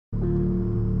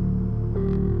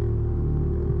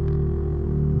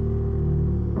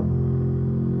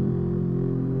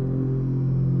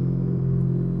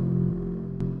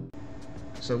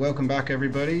So welcome back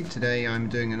everybody. Today I'm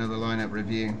doing another lineup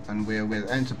review and we're with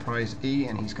EnterpriseE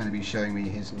and he's going to be showing me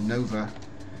his Nova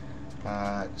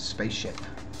spaceship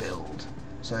build.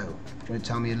 So, do you want to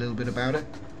tell me a little bit about it?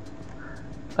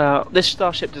 This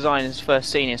starship design is first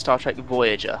seen in Star Trek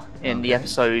Voyager in the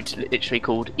episode literally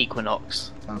called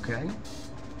Equinox. Okay.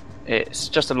 It's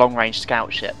just a long-range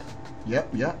scout ship.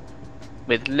 Yep.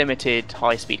 With limited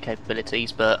high-speed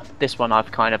capabilities, but this one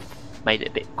I've kind of made it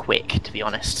a bit quick, to be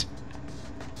honest.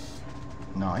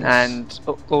 Nice. And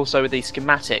also with the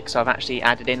schematics, I've actually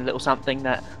added in a little something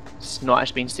that's not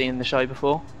actually been seen in the show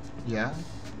before. Yeah.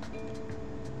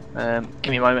 Give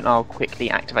me a moment, I'll quickly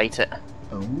activate it.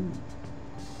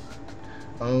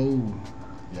 Oh,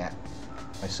 yeah.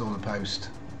 I saw the post.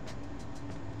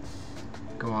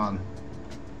 Go on.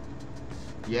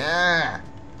 Yeah!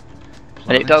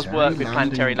 And it does work with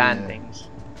planetary landings.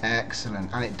 Excellent.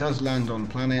 And it does land on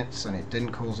planets and it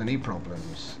didn't cause any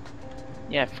problems.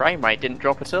 Yeah, frame rate didn't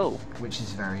drop at all. Which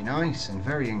is very nice and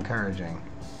very encouraging.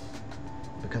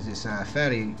 Because it's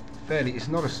fairly, it's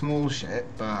not a small ship,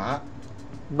 but...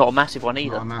 Not a massive one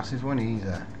either. Not a massive one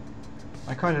either.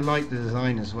 I kind of like the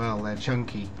design as well, they're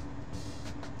chunky.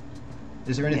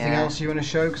 Is there anything else you want to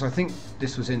show? Because I think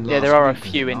this was in last week. Yeah, there are a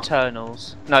few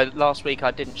internals. No, last week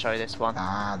I didn't show this one.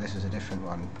 Ah, this is a different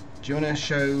one. Do you want to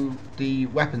show the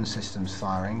weapon systems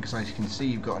firing? Because I can see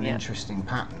you've got an interesting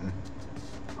pattern.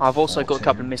 I've also got a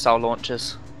couple of missile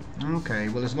launchers. Okay,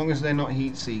 well as long as they're not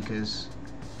heat seekers...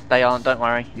 They aren't, don't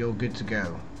worry. You're good to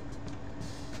go.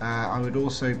 I would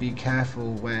also be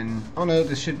careful when... Oh no,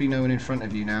 there should be no one in front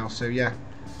of you now, so yeah.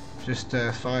 Just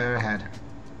fire ahead.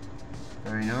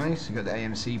 Very nice, you've got the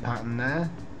AMC pattern there.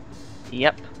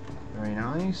 Yep. Very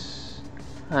nice.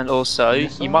 And also,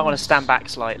 you might want to stand back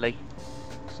slightly.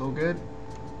 It's all good.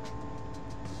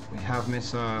 We have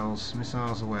missiles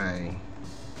away.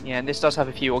 Yeah, and this does have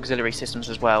a few auxiliary systems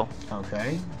as well.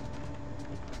 Okay.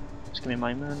 Just give me a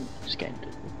moment. Just getting to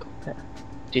the cockpit.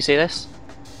 Do you see this?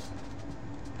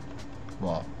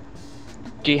 What?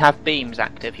 Do you have beams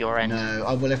active your end? No.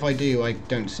 Oh, well, if I do, I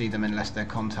don't see them unless they're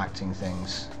contacting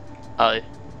things. Oh.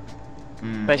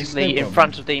 Basically, in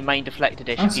front of the main deflector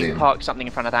dish, if you park something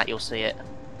in front of that, you'll see it.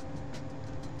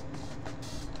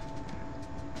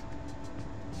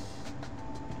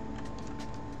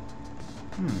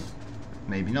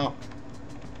 Maybe not.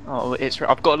 Oh,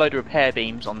 I've got a load of repair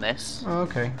beams on this. Oh,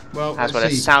 okay. Well, as well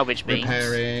as salvage beams.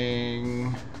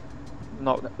 Repairing.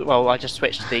 Not well. I just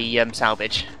switched to the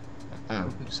salvage. Oh,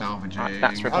 salvaging.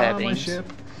 That's repair beams. My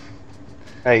ship.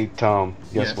 Hey Tom,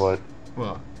 guess what?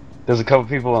 What? There's a couple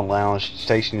people in lounge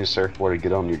stationing your surfboard to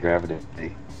get on your gravity.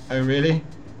 Oh really?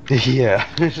 Yeah,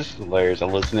 this is hilarious. I'm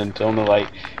listening to them. They're like,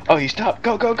 "Oh, you stop!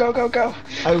 Go, go, go, go, go!"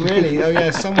 Oh really? Oh yeah.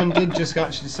 Someone did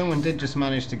just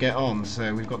manage to get on.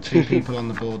 So we've got 2 people on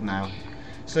the board now.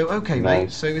 So okay,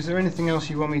 mate. So is there anything else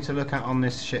you want me to look at on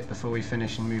this ship before we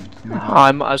finish and move on?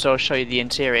 I might as well show you the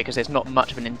interior because there's not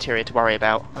much of an interior to worry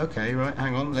about. Okay, right.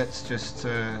 Hang on. Let's just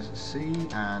see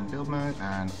and build mode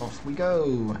and off we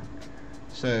go.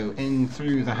 So in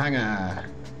through the hangar.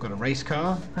 Got a race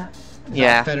car. Is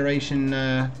that Federation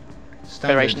standard?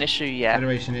 Federation issue, yeah.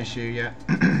 Federation issue, yeah.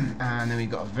 And then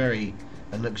we've got a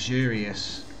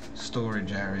luxurious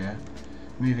storage area.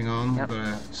 Moving on, we've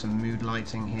got some mood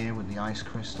lighting here with the ice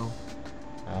crystal.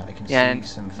 I can see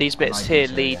some. These bits here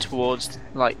lead towards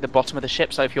like the bottom of the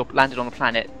ship. So if you're landed on a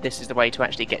planet, this is the way to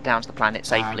actually get down to the planet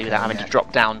safely without having to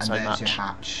drop down so much. And there's your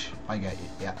hatch. I get you.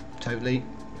 Yeah, totally.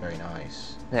 Very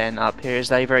nice. Then up here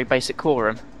is a very basic core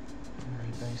room.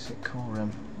 Very basic core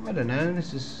room. I don't know.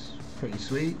 This is pretty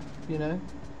sweet, you know.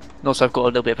 And also, I've got a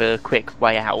little bit of a quick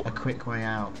way out. A quick way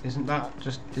out. Is that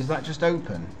just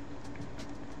open?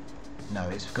 No,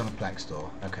 it's got a plex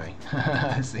door. Okay.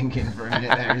 I was thinking for a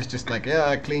minute there, it's just like,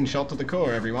 yeah, clean shot to the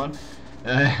core, everyone.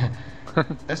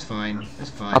 That's fine. That's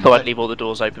fine. I thought I'd leave all the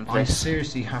doors open for I this.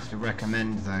 seriously have to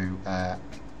recommend, though,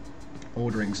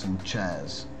 ordering some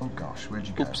chairs. Oh gosh, where'd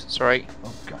you go? Oops, sorry.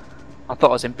 Oh god. I thought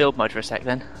I was in build mode for a sec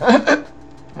then.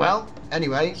 Well,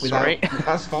 anyway, sorry.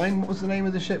 That's fine. What was the name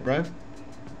of the ship, bro?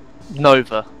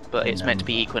 Nova, but it's meant to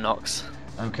be Equinox.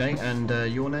 Okay, and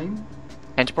your name?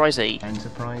 EnterpriseE.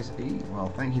 EnterpriseE. Well,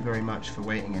 thank you very much for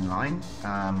waiting in line.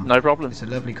 No problem. It's a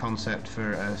lovely concept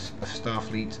for a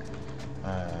Starfleet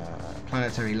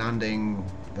planetary landing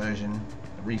version,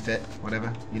 refit,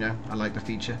 whatever. You know, I like the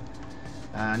feature.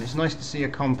 And it's nice to see a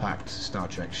compact Star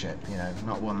Trek ship, you know,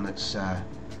 not one that's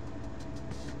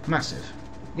massive.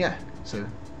 Yeah, so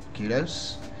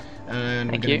kudos.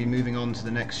 And we're going to be moving on to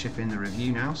the next ship in the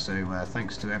review now, so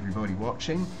thanks to everybody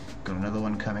watching. Got another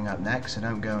one coming up next, so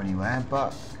don't go anywhere,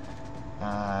 but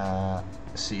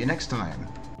see you next time.